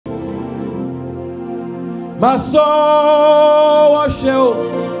my soul worship.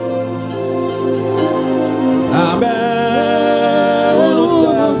 Amen.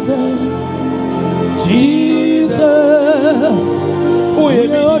 Jesus, we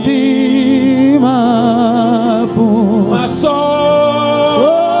my soul.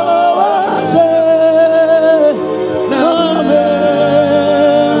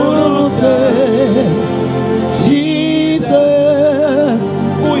 Jesus,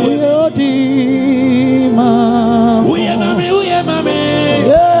 we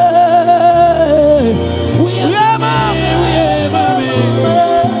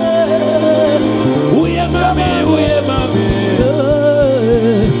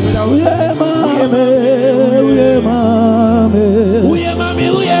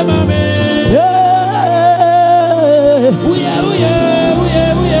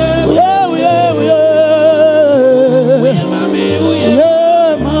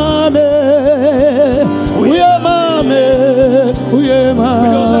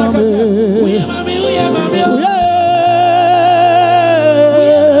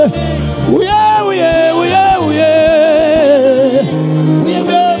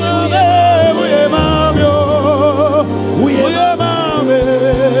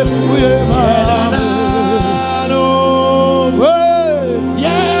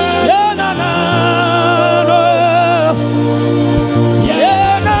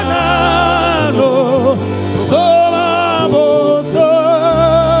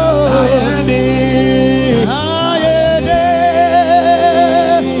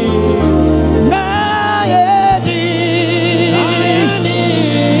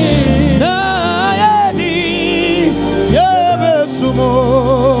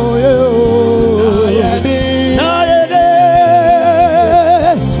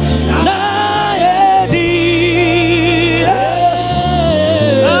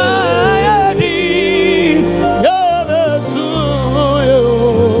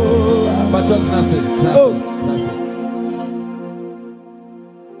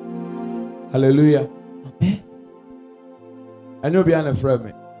Hallelujah. Amen. I know behind a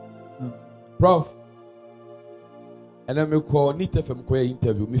friend, Prof. And then me call Nita from Quay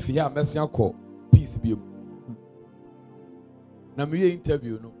interview. Me fear Messiah call peace be. Na me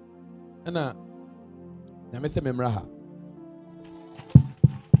interview no. And na me say memraha.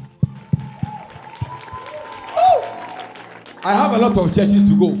 I have a lot of churches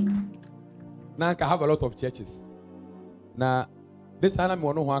to go. Now I have a lot of churches. Now this time I'm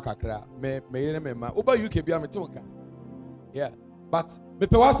no one kakra. Me over UK be am tonka. Yeah, but me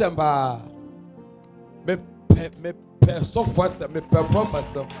pe wasem ba. Me pe software me pe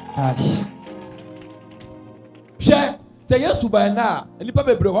professor. Yes. Share say yes by na. Nipa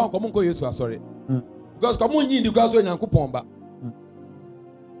bebre ho kom nko Yesu sorry. Because come on yin di kwa so Nyankopon ba.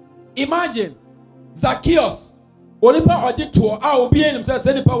 Imagine Zacchaeus Onipa oje to a obi enim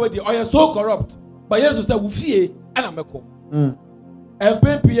say nipa we dey oye so corrupt. But Jesus say we fear ana meko. And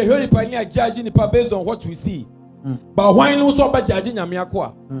pempi ye hori pa ni a judge nipa based on what we see. But why no so ba judge nyame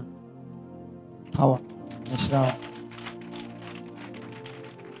akoa? Power. Nishra.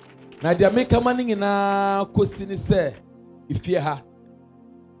 Na dia make man nyina kosi ni say ifie ha.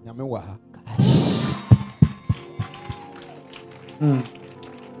 Nyame wa ha.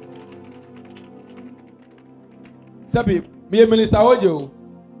 Sabi, me minister Ojo.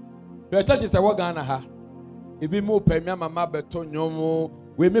 The church is a Wagana ha. If you move, pay me, mama, beton, yomo.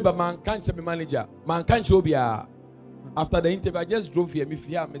 We me ba man can't be manager. Man can't show be after the interview. I just drove here. Me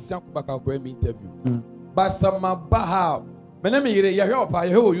fear me siya kubaka kwa me interview. But some baha. Me na me yire ya hear pa ya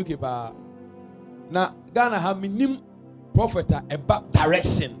hear UK pa. Na Ghana ha minim prophet about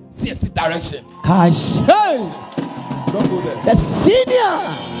direction. CSC direction. Gosh. Hey. Don't go there. The senior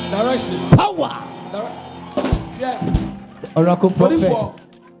direction. Power. Yeah. Oracle prophet.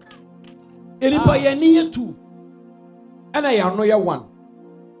 Enipa ye niye two. And I know ya one.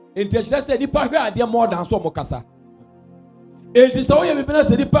 Intention said nipa here are there more than so mokasa. It is all you be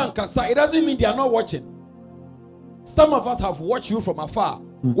say nipa nkasa. It doesn't mean they are not watching. Some of us have watched you from afar.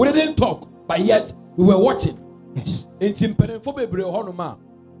 We didn't talk, but yet we were watching. Yes. Intim penfo bebre hono ma.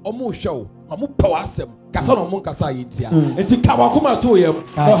 Omo hwew. Omo power asem. Kasa no mo nkasa yentia. Enti kawakoma to yem.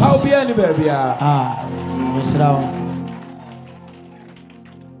 No how be any baby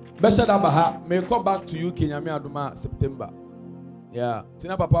Besha Dabaha may come back to UK Nyame Aduma September. Yeah.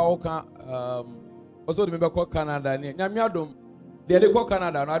 Tina Papa Oka also remember call Canada. Nyame Adum. They call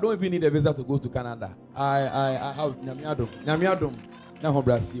Canada. I don't even need a visa to go to Canada. I have Nyame Adum. Nyame Adum. Now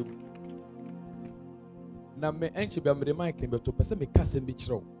Brazil. Na me enchi be me mic be to person me kase me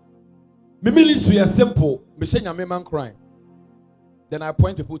chiro. Me ministry is simple. Me she Nyame man crying. Then I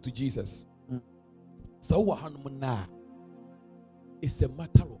point people to Jesus. So Wahanmuna. It's a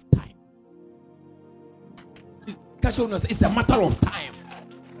matter of time. It's a matter of time.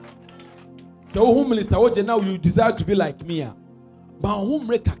 So who Minister Oje now you desire to be like me. But whom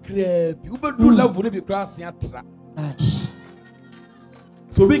make a crab, you will do love will be crossing at track.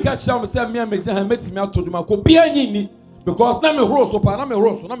 So we catch them say me and make me out to my copy because now me rose up and I'm a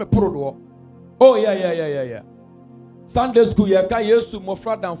rose, I'm a pro. Oh yeah. Sunday school ya ka Yesu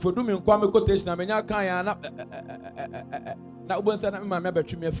mofra dan fodu me kwa me quotation na menya kan ya na ubonsa na me ma me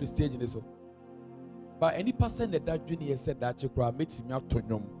betwe me free stage ni so. But any person that junior said that chikra meti me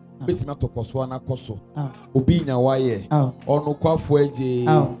atonyom. Besi me atokoso na koso. Obi nya waye. Onu kwafo eje.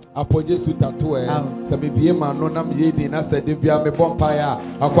 Apoje su tato e. Se me bie ma no na me yedi na se de bia me bompa ya.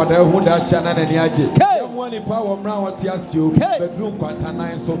 Akwada hu da cha na nani aje. One power mra what yasio. Bedroom kwanta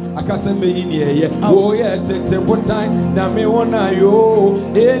nine so akase me yi ne eye. Wo ye tete botan na me wona yo.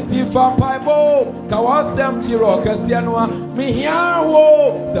 Enti fa paibo. Ka wasem chiro kase no a me hia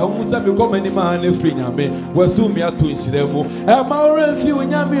wo. Se hu se me komani ma na free nya me. Wasu me ato nhiremu. E ma ora fi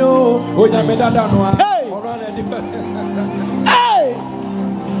nya me o. Onyame dada no a. Hey!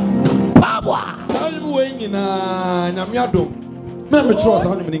 Power! Salmu we nyina nyame adom. Me me trust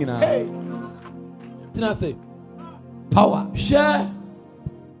salmu ni nyina. Tina say power. Share.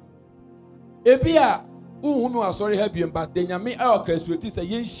 Ebia unhunu asori habi but the nyame a orchestrate say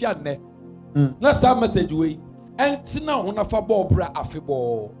yen hia ne. Na sa message we entina ho na fa ball bra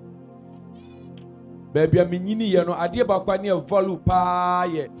afebo. Baby, I'm in you know, idea about quite near value pa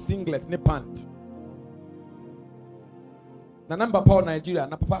ye singlet ne pant. Na number power Nigeria,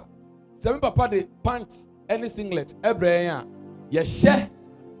 na papa. Seven papa the pants any singlet, every year. Ye share.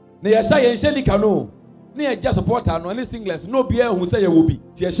 Ne ye share ye share ni kano. Ne ye just support no any singlets. No beer who say ye will be.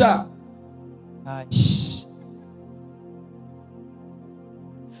 Ye share.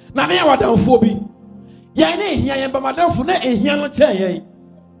 Na ne wa down for bi. Ye ne hia ye ba madam for na ehia no che ye.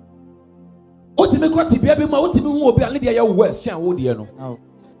 Otime kwati bia be ma otime hu obi ane de ya west chan wo de no.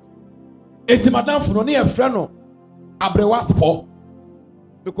 Eti madam fu no ne ye frɛ no abrewa support.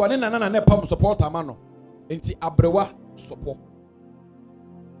 Because ne nana na pam support ama no. Enti abrewa support.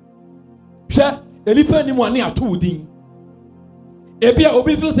 Hwɛ elipa ni mu ane ato udin. Ebia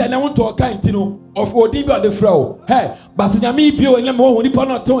obi feel say na want to oka ntino of odin bi on the floor. Hey, basinyame bi o nyame wo nipa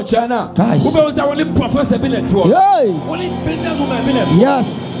no to ncha na. Wo be say only professor binet wo. Only business woman binet.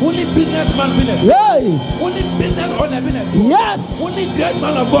 Yes. Only businessman binet. Only business owner binet. Yes. Only great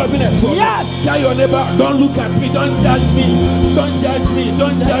man of God binet. Yes. Tell your neighbor, don't look at me, don't judge me. Don't judge me,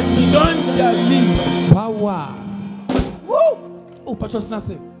 don't judge me, don't judge me. Power. Woo! Oh, Pastor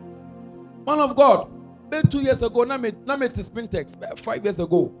Snase. Man of God. 2 years ago, na me Spintex 5 years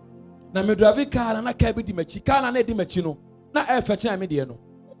ago. Na me drive car na ka bi di machi car na di machi no. Na e fetch na me de no.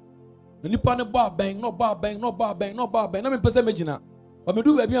 Na nipa ne ba bang no ba bang no ba bang no ba bang na me pese me gina. Ba me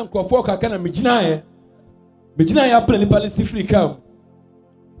do ba bi ankrofo ka na me gina ye. Me gina ya plan nipa le si free car.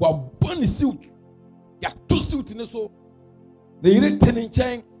 Wa boni suit. Ya two suit ne so. Na yire tenin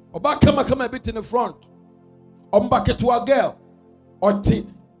chain. Oba kama bit in the front. Omba ketwa girl. Oti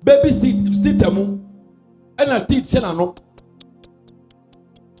baby seat amu. And I teach Shana no.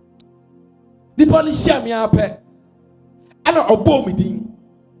 The punish Shammy up. And I obey me ding.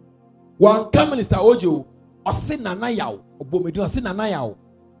 One come Minister Ojo or sin a nayao, obey me do a sin a nayao.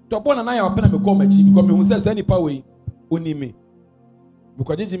 To upon a nayao pen and become a chief because me who says any power only me.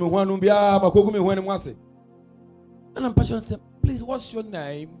 Because Jimmy one will be a Makogumi when he wants it. And I'm passionate say, please, what's your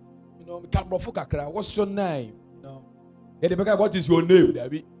name? You know, can't brofoka. What's your name? You know, what is your name,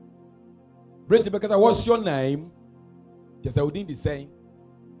 Debbie? Because I what's your name? Just I wouldn't be saying.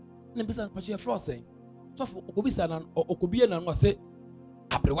 And because I'm floor saying. So for Okobisa or Okobian and say,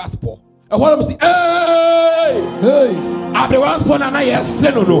 Abrewaspor. And what I'm saying, hey, Abrewaspor and I have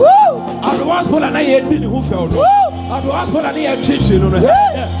said no. Abrewaspor and I had been who fell. Abrewaspor and I had changed no.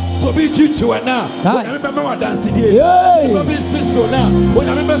 So be you and now. I remember what dance today. Remember this so now. When I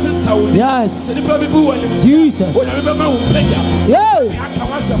remember this sound. Yes. Jesus. When I remember who played.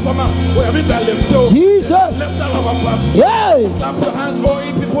 Jesus. Left all of us. Yeah. Clap your hands, all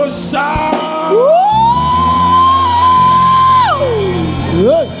you people shout.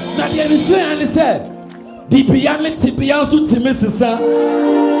 Now the Ministration said, "The piano, the piano, the Mrs.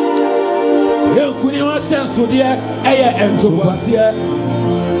 You couldn't watch chance to the air and to was here.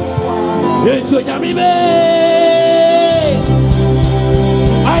 It's your yummy babe.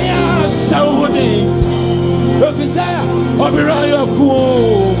 I am so horny. Officer, I'll be right your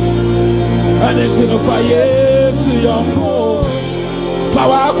cool. And it's in a fire to your cool.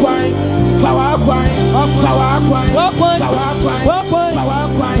 Power quine, power quine, power quine, power quine, power quine, power quine, power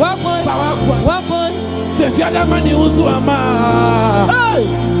quine, power quine, power quine. if you are money usu ama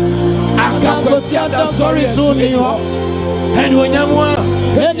akakosi ada sorry suni ho and wonyamwa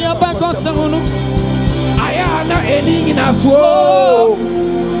eni abako sahunu aya na eni ngina so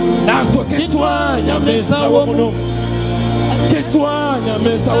na so ketwa nyamesa womuno ketwa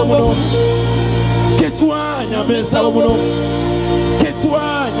nyamesa womuno ketwa nyamesa womuno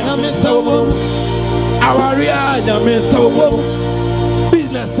ketwa nyamesa womuno awaria nyamesa womuno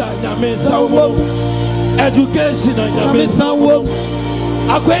business nyamesa womuno education nyamesa womuno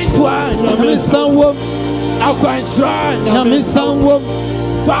akwentwa nyamesa womuno akwanshra nyamesa womuno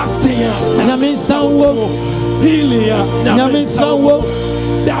fasting nyamesa womuno healing nyamesa womuno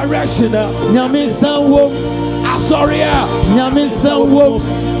direction nyamesa womuno asoria nyamesa womuno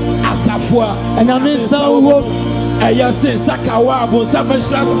asafwa nyamesa womuno ayase sakawa bo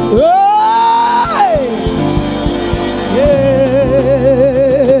samashras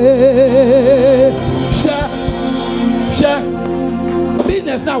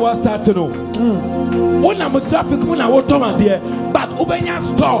business now was starting no when am traffic when I want to man there but ubenya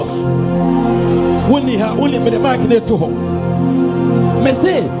stores only me the market to ho me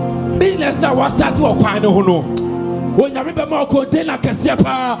say business now was starting o kwan no ho no when you remember more container kese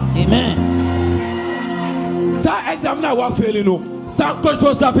pa amen sa exam now wa failing no some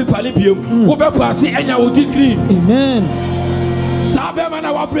control some people libium wo be pass enya wo degree amen sa be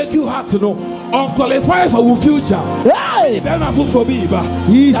man wa break you heart no unqualified for your future hey be man for be ba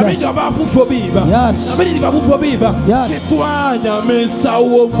jesus be job for be ba yes be job for be ba yes ketwa nyamesa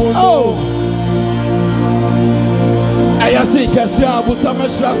wo mu no aya se kese abu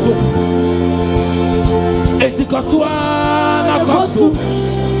samashra so etikoswa na kosu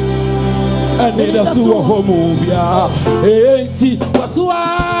anida suwa homo bia enti waswa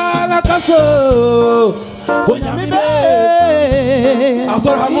na kosu onyamibe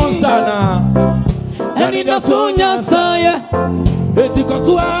asor hamon sana anida sunya saya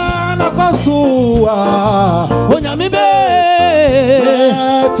etikoswa na kosu onyamibe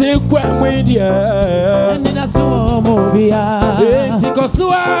tikwa mwedia anida suwa homo bia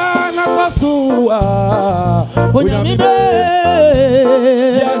etikoswa na kosu onyamibe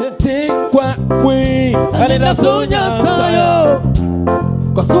kwa we anida sunya sayo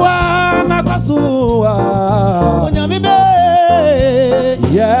kosua na kosua onyamibe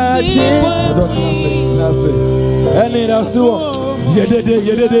ya ti anida suwa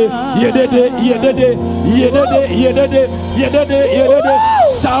yedede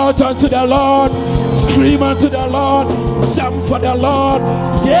shout unto the Lord, scream unto the Lord, jump for the Lord.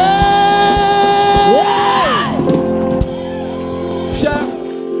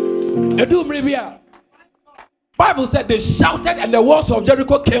 Bible said they shouted and the walls of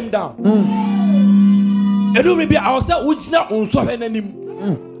Jericho came down. I was saying, which now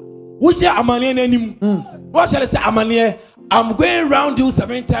which amani what shall I say? Amani, I'm going around you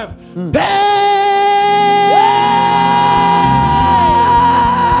 7 times.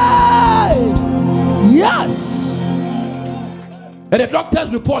 Yes. And the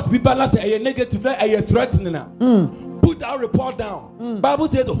doctor's report be balanced. A negative, a threatening. Put that report down. Bible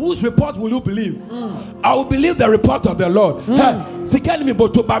says, whose report will you believe? I will believe the report of the Lord. Sikani mi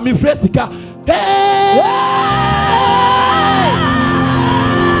boto ba mi fresh sika.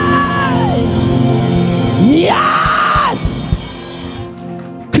 Yes.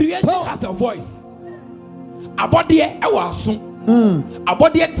 Creation has a voice. Abodie ewa asun.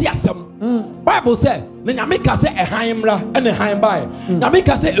 Abodie ti asem. Bible says, Nyamika say a haimra and a haim by.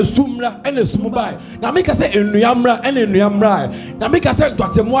 Nyamika say a sumra and a sumubai. Nyamika say a nuyamra and a nuyamra. Nyamika say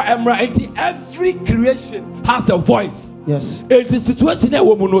Dwatemwa emra. Every creation has a voice. Yes. It is situation a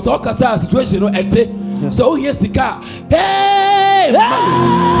woman was all kasa situation no ete. So here's the car. Hey,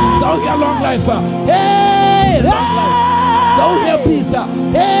 so here long life. Hey, long life. So here pizza.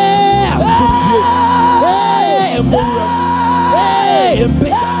 Hey, hey, hey, hey,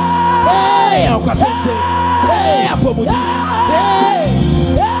 hey, I'm going to say, hey, I'm going to say, hey,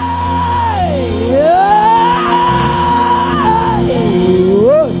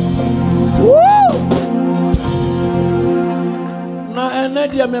 na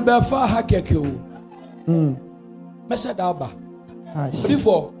enadia me be fa hakeke o mesha da ba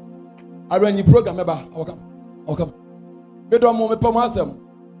before arrange program eba welcome me do mo me pam asem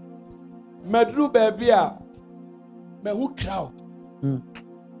medru ba bia me who crowd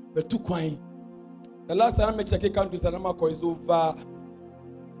but too quiet. The last time I checked count to Sanamako is over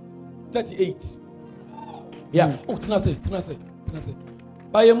 38. Yeah. Oh, Tenase.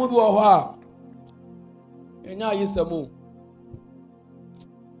 By a movie or her. And now you say, Moo.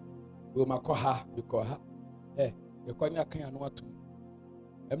 We ma call her because her. Eh, you call me a can what to.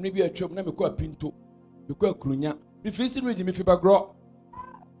 And maybe a chop, never call a pinto. because Krunya, if you see me, if you grow,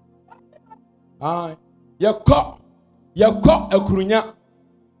 you caught a Krunya,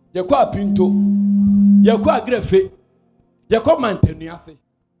 you caught a Pinto, you caught a Greffe, you caught Manteniasi,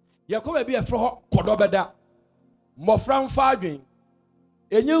 you caught a beer for Cordobeda, more from Farding,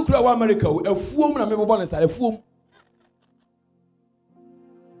 a new crowd America, a fool, and a bonus, a fool.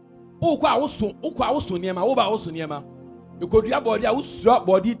 Oh, quite also near my over also near my. You could have body, I was drop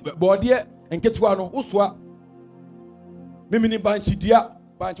body, and get one Uswa. Mimini Banchi, dear,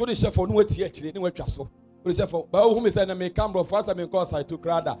 Bancho the chef for no tea, no castle. The chef for whom is an American for first, I mean, cause I took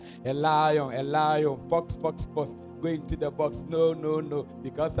rather a lion, fox, go into the box. No,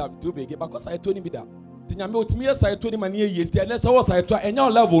 because I'm too big. Because I told him that. To me, as I told him, and unless I was I try and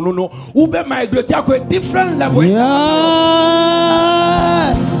your level, no, Uber migrate to a different level. Yes.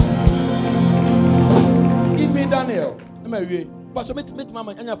 Give me Daniel. Pastor, meet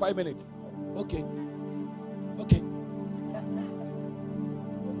Mama in 5 minutes. Okay.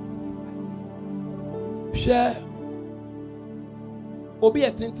 Share. Obi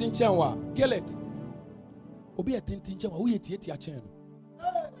a tintin chenwa. Kill it. Obi a tintin chenwa. Who yet a chen?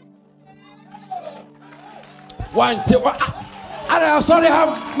 One, two. I'm sorry,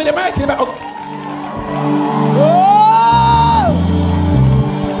 have me the mic.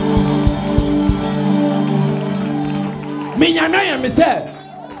 Me me say,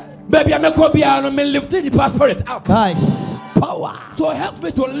 baby, I'm a copiano, me lifting the passport up. Nice. Power. So help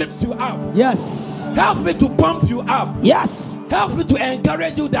me to lift you up. Yes. Help me to pump you up. Yes. Help me to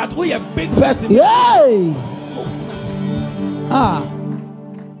encourage you that we are a big person. Yay.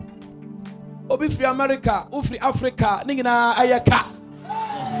 Obi free America, free Africa, ningina ayaka.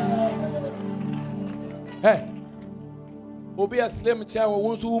 Hey. Obi a slim chair,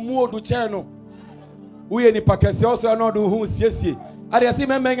 won't you move to channel? We any pakesi also not do who see. I see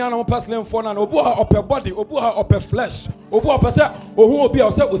men on passing phone and obuha up her body, obuha up her flesh, obuha percent, or who will be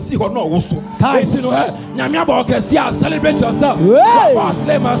ourselves will see or no. Nice. Nyamiaba Kesia, celebrate yourself.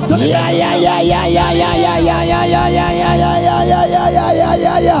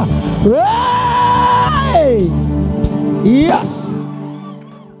 Yes.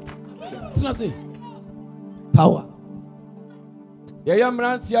 Power. Yeah,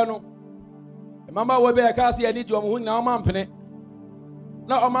 Mrantiano. Mama will be a cassie. I need you. I'm now, Mampene.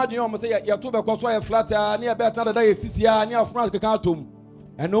 Now, imagine you say you're too because I flat near better day, Sisia, near France, Catum.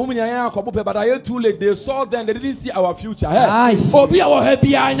 And no, I am but I too late. They saw them, they didn't see our future. Nice. Oh, be our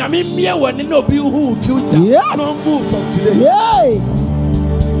happy. I mean, me when you know who future. Yes. No move from today. Yay.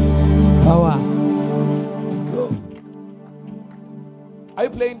 Power. Are you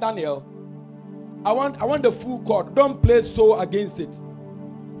playing Daniel? I want the full chord. Don't play so against it.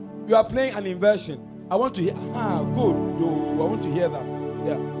 You are playing an inversion. I want to hear. Good. I want to hear that.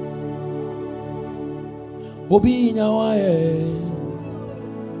 Yeah. Obi nyawaye.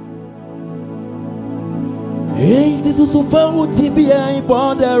 Hey, this is so fun with TBI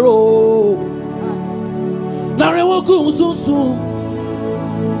Bondero. Nare woku sunsun.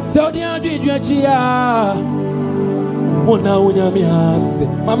 Saudi Arabia chia. Ona unyami ase.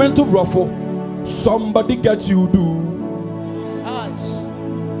 Mamento brofo. Somebody get you do. Nice.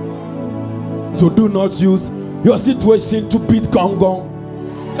 So do not use your situation to beat gong gong.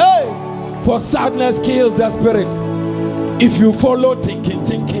 Hey! For sadness kills the spirit. If you follow thinking,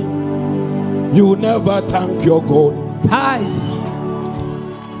 you will never thank your God. Nice.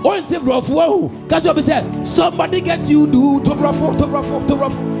 One thing rough, whoa. Catch up, he said, somebody get you do to ruffle.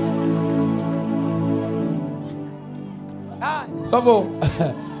 Nice. So,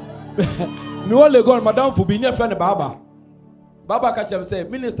 me only go, madam, for being a friend of Baba. Baba catch him say,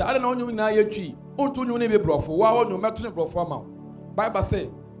 Minister, I don't know you now your tree. Unto you never brought for wow, no matter brought for mouth. Bible say,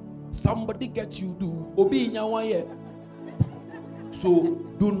 somebody get you do obey in your way. So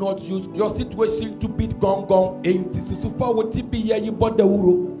do not use your situation to beat gong gong. Ain't this to power TB you bought the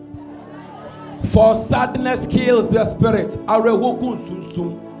uro. For sadness kills the spirit.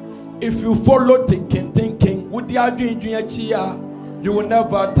 If you follow thinking, with the idea chia, you will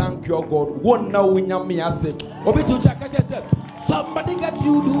never thank your God. One now when you me say, Obi to check yourself. Somebody get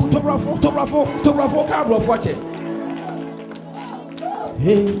you do to ruffle, can't watch it.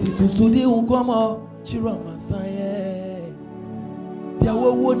 Hey, this is so the Ukoma, Chirama Saye. There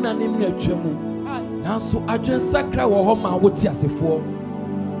were one and in Netremu. Now, so I just sacra or home, what's yes for?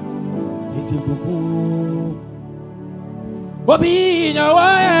 It's a good Bobby, no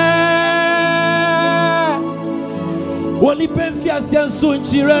way. Only Penfias and soon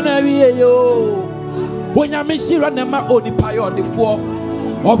Chirana, yo. When I miss you, and my only pie on the floor,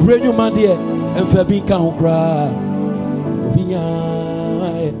 or bring you, my dear, and Fabi can't cry.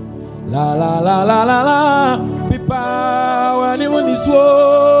 La la la la la la.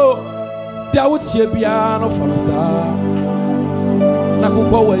 Dia would she be an of Fanasa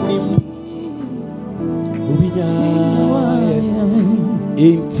Nakuko Wenim Ubinya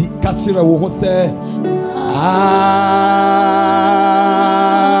Ain't Kashira who say I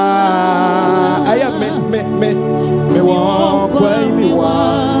am me won't quay me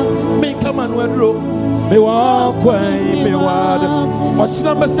once me come and wendro me won't quay me wad or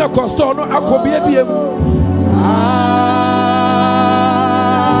snumber say costono akobi ebiem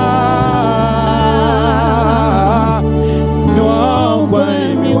me won't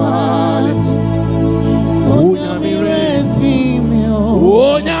quay me wad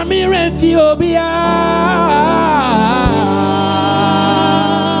oh nyami refi obia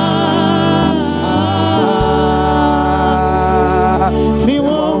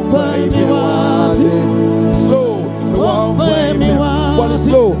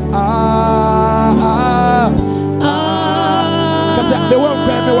slow. Cause they won't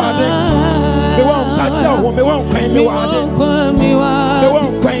cry me warding. They won't catch out. They won't cry me warding. They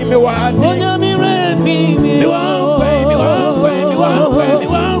won't cry me warding. They won't cry me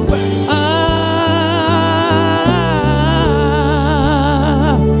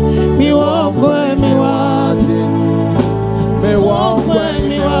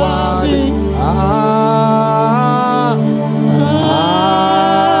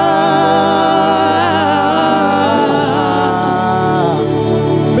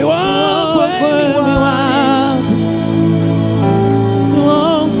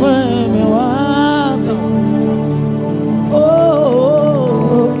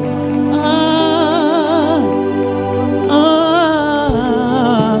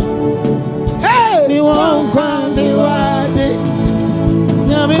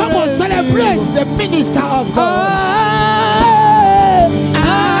the minister of God.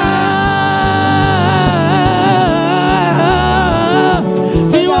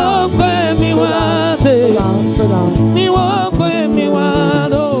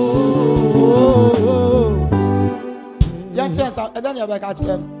 Sit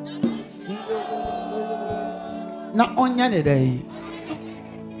down. Na onya ne dai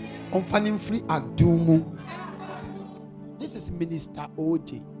on fanning free adumu. This is Minister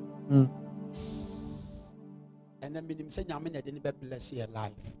OJ. And then minim say nyame na de ne be bless your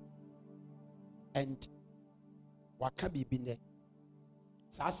life. And waka bi bi ne.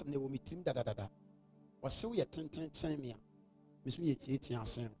 Sa asem ne wo mitim da. Was so ye ten me. Miss me ye tie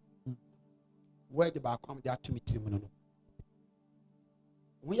asen. Where the ba come there to mitim no.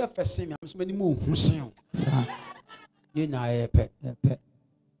 We have first me am so many mo hu sen. Sa. Ye na ye pe. Me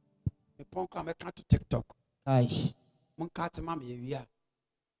pon kwa me kan to TikTok. Aish. Mon ka te ma me wi a.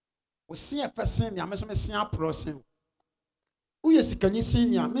 We see a first me am so me see a process. Who is sikani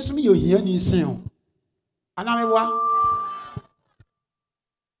senior? Me so me yo hia ni sen. Ana me wa.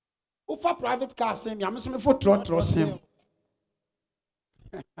 Who for private car sen me am so me for trot sen.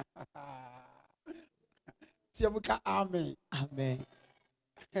 Tiamuka amen. Amen.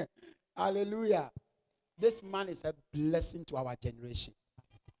 Hallelujah. This man is a blessing to our generation.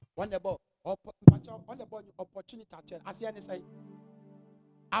 On the opportunity I see any say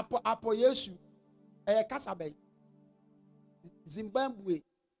Apo Yesu Kasabe Zimbabwe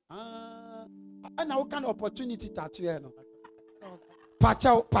and what kind of opportunity tattoo no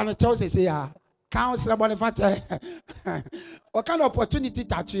Pacha Panacho say Councilor Boniface what kind of opportunity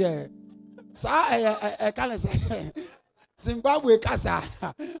tattoo so I can say Zimbabwe Kasa.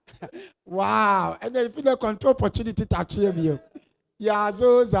 Wow. And then if you control opportunity tattoo me.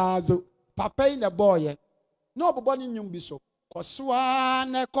 Yazo. Papa in the boy. No boboni nyumbiso. Kosua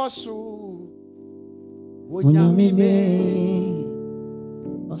ne kosu. Wonyamime.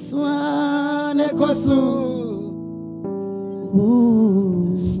 Kosua ne kosu.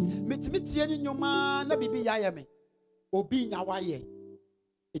 Mitimitie ni nyuma na bibi yayeme. Obi nyawaye.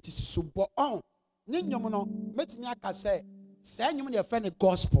 It is subo on. Ni nyum no metimi aka say nyum na friend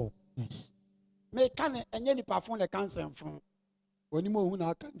gospel. Yes. Me kan enye nipa fon le cancer fon. Oni mo hu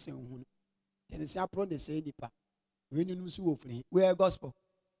na cancer hu. Then say apron the say nipa. We nu su wo fri. We gospel.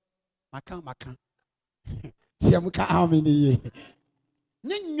 Maka. Ti amuka amen ye.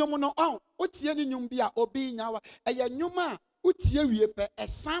 Ni nyum no on otie ni nyum bia obi nyawa. Eye nyum a otie wie pe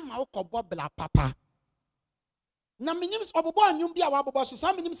esan ma ukobo bla papa. Na minim obobo anyum bia wa bobo so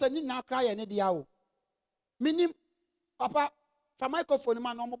sa minim se ni na kra ye ne dia wo. Minim papa fa microphone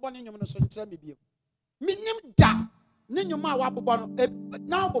man no mo bone nyum no so ntre me biem. Minim da ni nyum a wa bobo no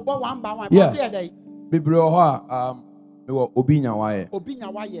na bobo wan ba wan ba dey dey. Bebre ho a me wo obi nyawaye.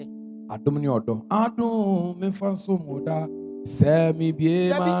 Adom ni odo. Adom me fa so moda. Se mi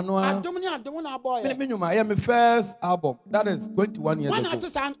bie manwa. Adom na boy. Me nyum a me first album. That is 21 years ago. When I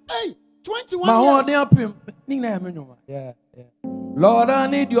say hey 21 My years. Yeah. Lord, I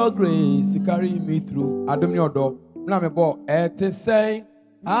need your grace to carry me through. I don't know door. Now me boy, to say,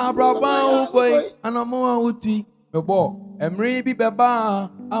 Abraham boy, and I'm more uti. Me boy, Emre bi beba,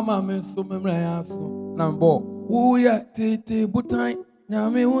 I'm a man so memrayaso. Now boy, who ya tete butai,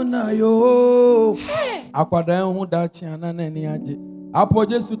 nyame una yo. Akwada hu da chiana na ni aje. Apo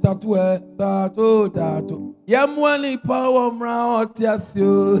Jesu tatu tatu. Yamwani power mra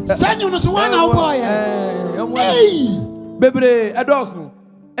otiasio. Send you so one boy. Hey. Bebre edosu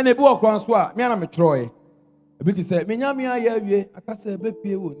ene bi okwan so a me ana me troy e bi ti say me nya me aye awie aka say be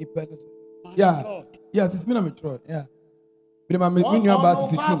pie wo ni pe so yeah sis me na me troy yeah bi ma me nyu aba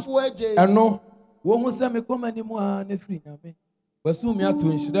sisi chu eno wo hu say me komani mu a na free na me basu me ato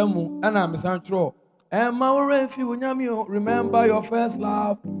nhira mu ana me san tro e ma wo re fi wo nya me remember your first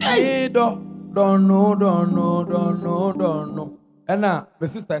love hey don't know ena my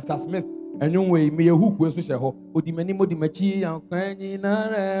sister Esther Smith and you way me a hook was so ho odimani modimachi yankwani na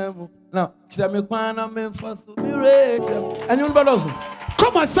rem now chira me kwana me faso me rage and you brothers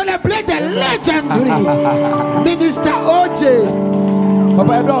come on celebrate the legendary Minister OJ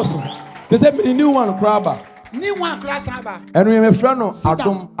Papa Edoso they say me new one craba and we me friend no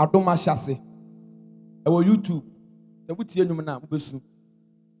adom ahyase e wo YouTube se wutie nyum na obesu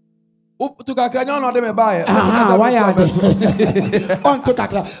to kakra nyo no de me bae why are they on to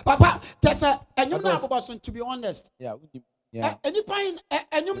kakra papa tesa enyum na aboboson to be honest any pine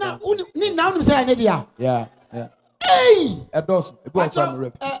enyum na ni now no say anya dia yeah hey Edoso e go try me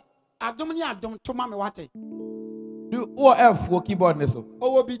rap adom ni adom to ma me wate do o f wo keyboard ne so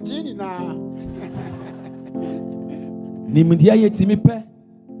o wo bi jini na nimdia yetimi pe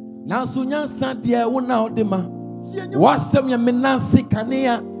na so nyansa de wo na odema wasem ya menanse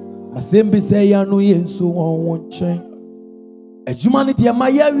kanea Masembe say ya no yenso won chen adwuma ne de ma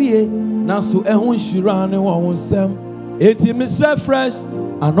yawie na so ehun hira ne won nsem eti Mr. Fresh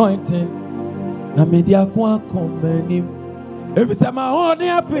anointing na media ko akomanim if say ma ho de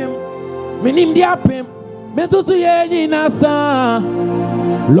apem menim de apem me to so ye nyina sa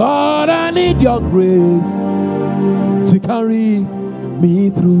Lord I need your grace to carry me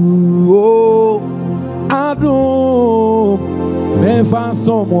through oh adom me fan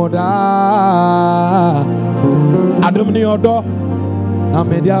somoda adom ni odo na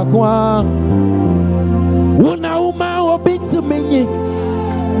media kwa una uma obi tmenye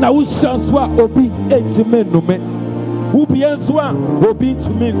na wo shanswa obi etmenume ubi enswa obi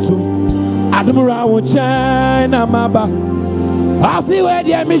tumintum adom ra wo china maba afi we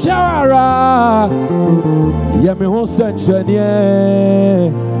dia mi shawara ya me ho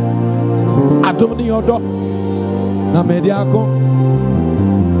sanchanie adom ni odo na media ko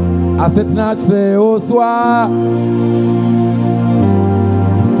asetna chre oswa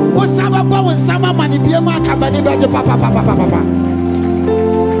osaba bo nsama mani biema akabani beje papa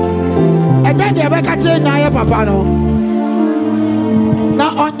e den de be ka che na ye papa no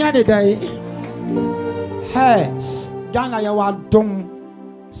na onya de dai hey Ghana ya wa dom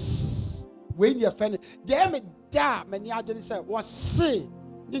we ni e fe ni de me da mani agye say wo se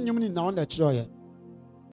ni nyum ni na on the chiro ye